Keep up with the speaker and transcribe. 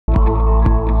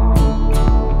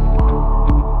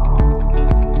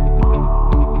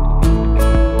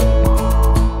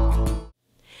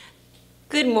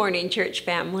Good morning, church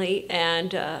family,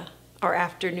 and or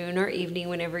afternoon or evening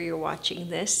whenever you're watching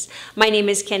this. My name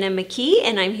is Kenna McKee,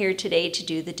 and I'm here today to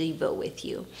do the Devo with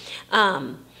you.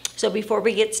 So before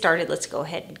we get started, let's go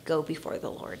ahead and go before the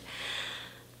Lord.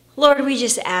 Lord, we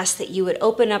just ask that you would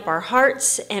open up our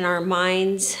hearts and our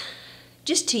minds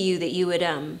just to you, that you would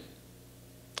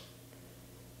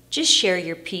just share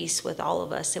your peace with all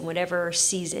of us in whatever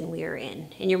season we are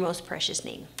in your most precious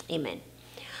name. Amen.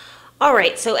 All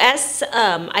right, so as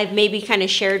I've maybe kind of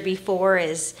shared before,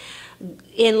 is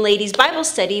in Ladies Bible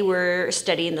Study, we're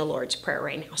studying the Lord's Prayer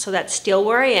right now. So that's still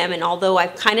where I am, and although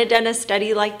I've kind of done a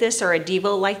study like this or a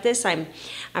Devo like this, I'm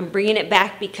bringing it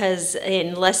back because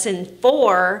in Lesson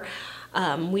 4,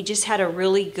 we just had a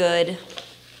really good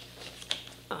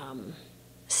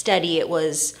study. It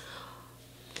was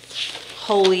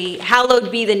holy,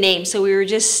 hallowed be the name. So we were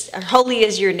just, holy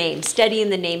is your name, studying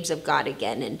the names of God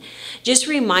again, and just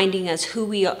reminding us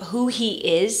who he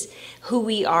is, who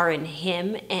we are in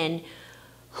him, and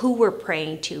who we're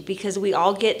praying to, because we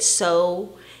all get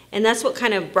so, and that's what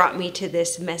kind of brought me to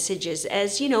this message is,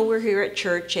 as you know, we're here at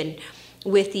church and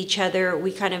with each other,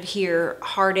 we kind of hear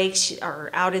heartaches are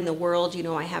out in the world. You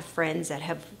know, I have friends that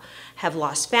have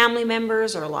lost family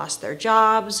members or lost their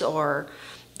jobs, or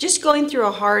just going through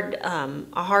a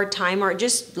hard time, or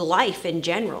just life in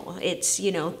general. It's,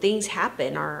 you know, things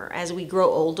happen, or as we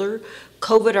grow older,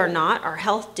 COVID or not, our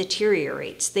health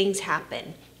deteriorates, things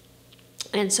happen.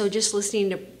 And so just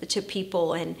listening to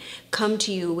people and come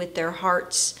to you with their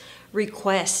heart's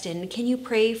request, and can you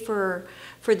pray for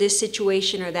this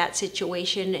situation or that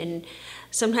situation? And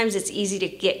sometimes it's easy to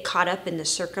get caught up in the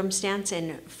circumstance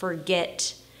and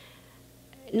forget,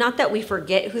 not that we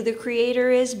forget who the Creator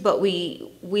is, but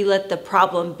we let the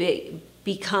problem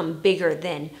become bigger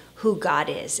than who God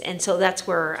is. And so that's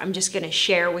where I'm just going to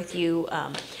share with you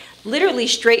literally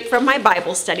straight from my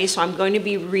Bible study. So I'm going to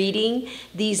be reading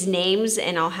these names,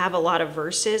 and I'll have a lot of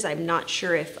verses. I'm not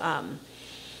sure if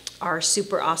our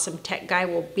super awesome tech guy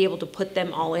will be able to put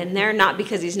them all in there. Not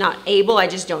because he's not able, I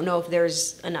just don't know if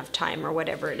there's enough time or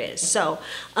whatever it is. So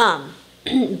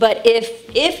but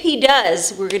if he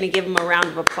does, we're going to give him a round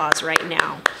of applause right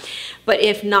now. But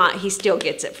if not, he still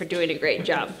gets it for doing a great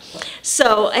job.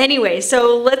 So anyway,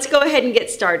 so let's go ahead and get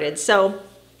started. So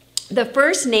the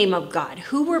first name of God,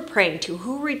 who we're praying to,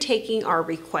 who we're taking our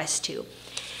request to,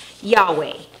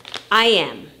 Yahweh, I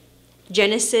am,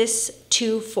 Genesis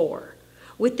 2:4.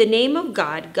 With the name of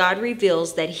God, God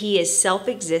reveals that he is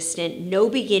self-existent, no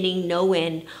beginning, no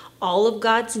end. All of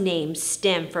God's names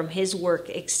stem from his work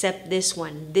except this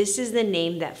one. This is the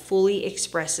name that fully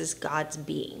expresses God's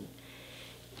being.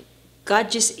 God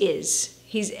just is.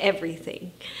 He's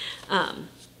everything.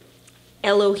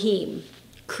 Elohim,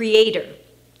 creator,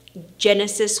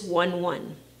 Genesis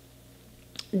 1:1.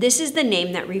 This is the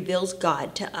name that reveals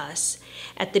God to us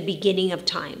at the beginning of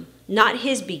time. Not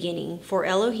his beginning, for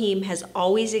Elohim has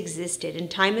always existed, and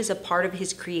time is a part of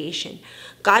his creation.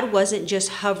 God wasn't just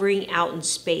hovering out in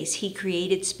space. He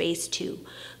created space too.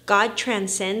 God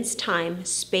transcends time,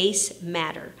 space,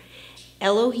 matter.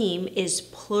 Elohim is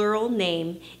plural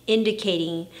name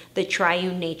indicating the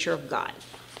triune nature of God.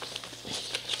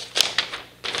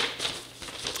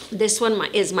 This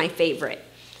one is my favorite,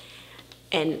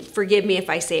 and forgive me if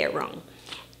I say it wrong.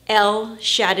 El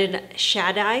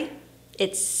Shaddai,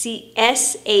 it's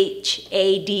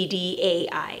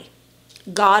Shaddai,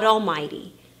 God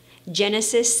Almighty,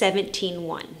 Genesis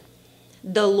 17:1.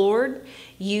 The Lord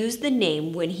used the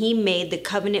name when he made the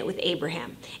covenant with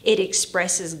Abraham. It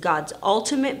expresses God's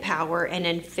ultimate power and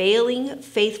unfailing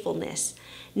faithfulness.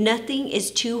 Nothing is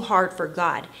too hard for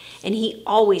God, and he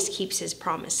always keeps his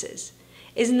promises.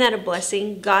 Isn't that a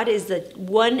blessing? God is the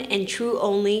one and true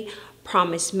only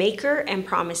promise maker and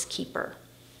promise keeper.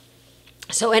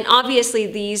 So, and obviously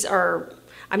these are,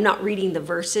 I'm not reading the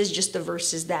verses, just the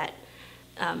verses that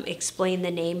explain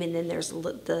the name, and then there's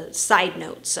the side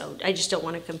notes, so I just don't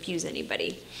want to confuse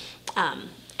anybody.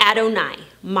 Adonai,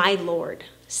 my Lord,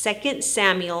 2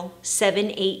 Samuel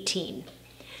 7:18.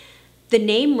 The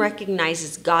name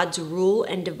recognizes God's rule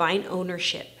and divine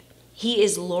ownership. He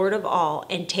is Lord of all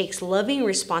and takes loving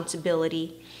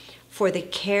responsibility for the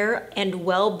care and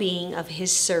well-being of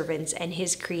his servants and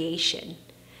his creation.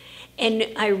 And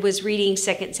I was reading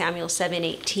 2 Samuel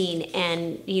 7:18,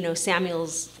 and you know,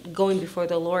 Samuel's going before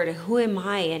the Lord, who am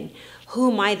I, and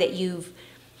who am I that you've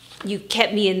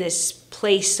kept me in this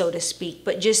place, so to speak.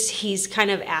 But just he's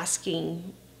kind of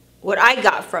asking, what I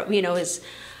got from, you know, is,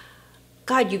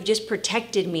 God, you've just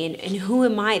protected me, and who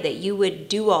am I that you would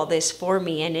do all this for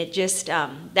me? And it just,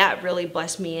 that really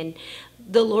blessed me. And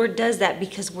the Lord does that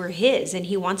because we're his, and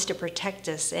he wants to protect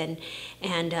us, and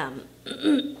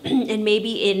and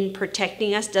maybe in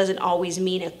protecting us doesn't always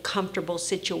mean a comfortable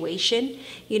situation,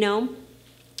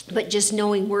 but just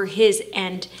knowing we're his,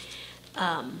 and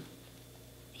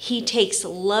he takes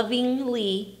loving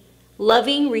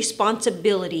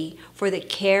responsibility for the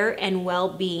care and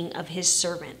well-being of his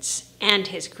servants and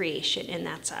his creation, and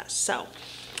that's us. So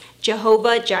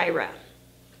Jehovah Jireh,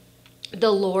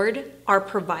 the Lord our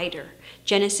provider.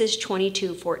 Genesis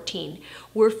 22:14.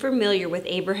 We're familiar with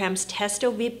Abraham's test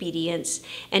of obedience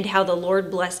and how the Lord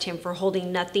blessed him for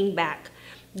holding nothing back.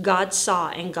 God saw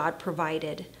and God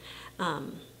provided.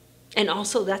 And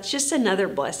also, that's just another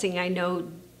blessing. I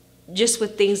know just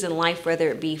with things in life, whether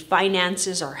it be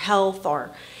finances or health,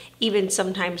 or even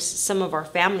sometimes some of our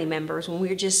family members, when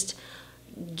we're just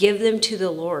give them to the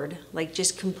Lord, like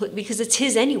just complete, because it's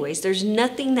his anyways. There's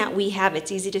nothing that we have. It's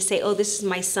easy to say, oh, this is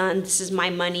my son, this is my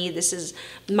money, this is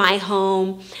my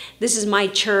home, this is my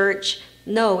church.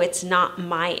 No, it's not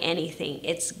my anything.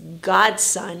 It's God's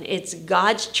son, it's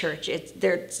God's church,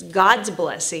 it's God's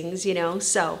blessings,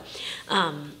 so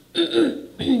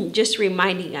just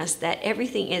reminding us that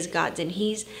everything is God's, and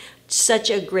he's such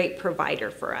a great provider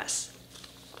for us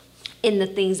in the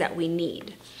things that we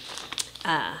need.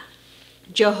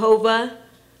 Jehovah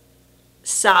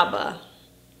Saba,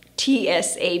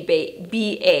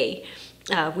 T-S-A-B-A.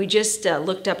 We just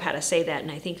looked up how to say that,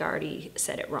 and I think I already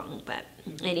said it wrong, but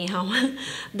anyhow.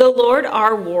 The Lord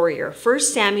our warrior,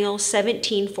 1 Samuel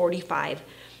 17:45.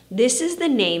 This is the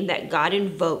name that God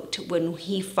invoked when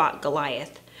he fought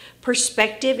Goliath.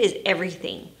 Perspective is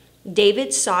everything.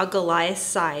 David saw Goliath's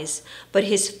size, but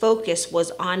his focus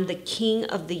was on the King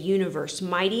of the universe,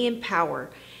 mighty in power.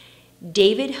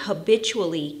 David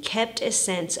habitually kept a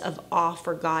sense of awe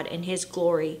for God and his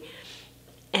glory,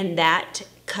 and that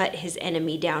cut his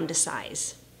enemy down to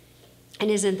size. And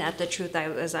isn't that the truth?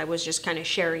 As I was just kind of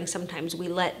sharing, sometimes we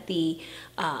let the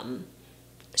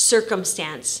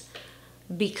circumstance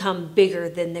become bigger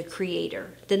than the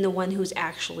creator, than the one who's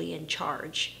actually in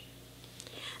charge.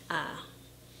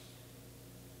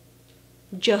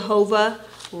 Jehovah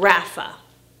Rapha,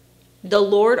 the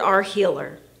Lord our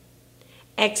healer.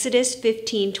 Exodus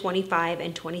 15:25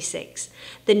 and 26.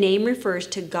 The name refers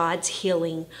to God's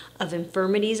healing of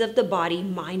infirmities of the body,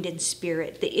 mind, and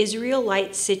spirit. The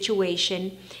Israelite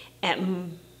situation at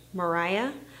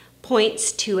Moriah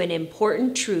points to an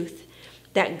important truth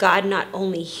that God not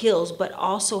only heals, but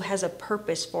also has a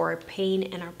purpose for our pain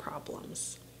and our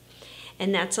problems.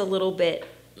 And that's a little bit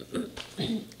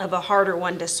of a harder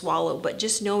one to swallow, but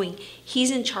just knowing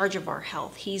he's in charge of our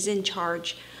health. He's in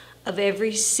charge of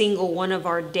every single one of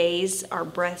our days, our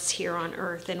breaths here on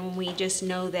earth. And when we just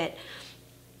know that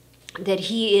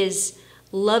he is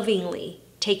lovingly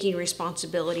taking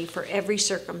responsibility for every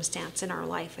circumstance in our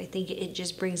life, I think it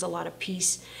just brings a lot of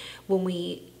peace when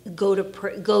we go to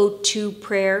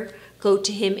prayer, go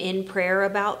to him in prayer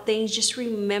about things, just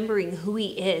remembering who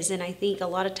he is. And I think a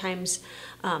lot of times,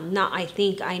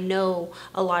 I know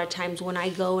a lot of times when I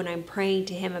go and I'm praying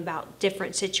to him about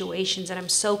different situations and I'm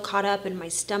so caught up and my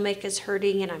stomach is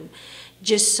hurting and I'm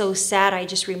just so sad, I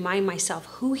just remind myself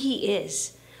who he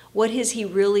is. What has he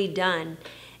really done?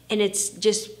 And it's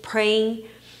just praying,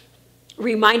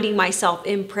 reminding myself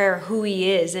in prayer who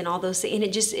he is and all those things. And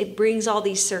it brings all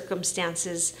these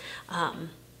circumstances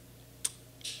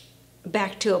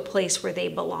back to a place where they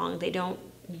belong. They don't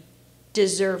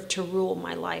deserve to rule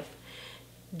my life.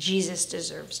 Jesus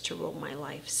deserves to rule my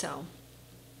life. So,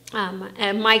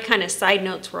 and my kind of side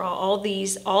notes were all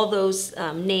those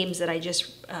names that I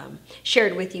just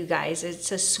shared with you guys.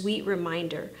 It's a sweet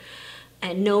reminder,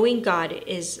 and knowing God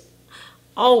is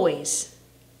always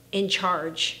in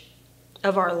charge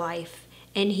of our life,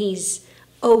 and he's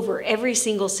over every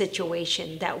single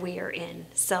situation that we are in.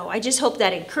 So I just hope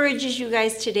that encourages you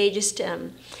guys today. Just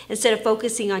instead of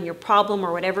focusing on your problem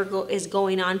or whatever is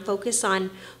going on, focus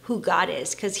on who God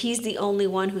is, because he's the only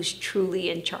one who's truly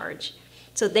in charge.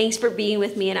 So thanks for being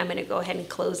with me, and I'm going to go ahead and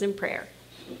close in prayer.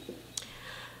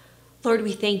 Lord,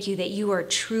 we thank you that you are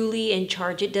truly in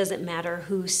charge. It doesn't matter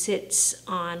who sits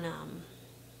on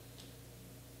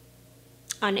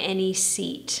any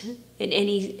seat, in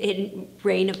any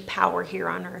reign of power here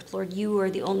on earth. Lord, you are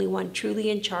the only one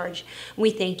truly in charge. We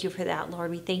thank you for that,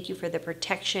 Lord. We thank you for the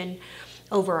protection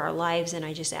over our lives, and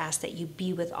I just ask that you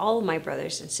be with all of my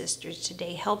brothers and sisters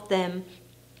today. Help them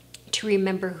to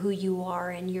remember who you are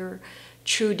and your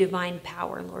true divine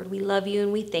power, Lord. We love you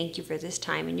and we thank you for this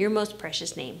time. In your most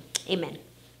precious name, amen.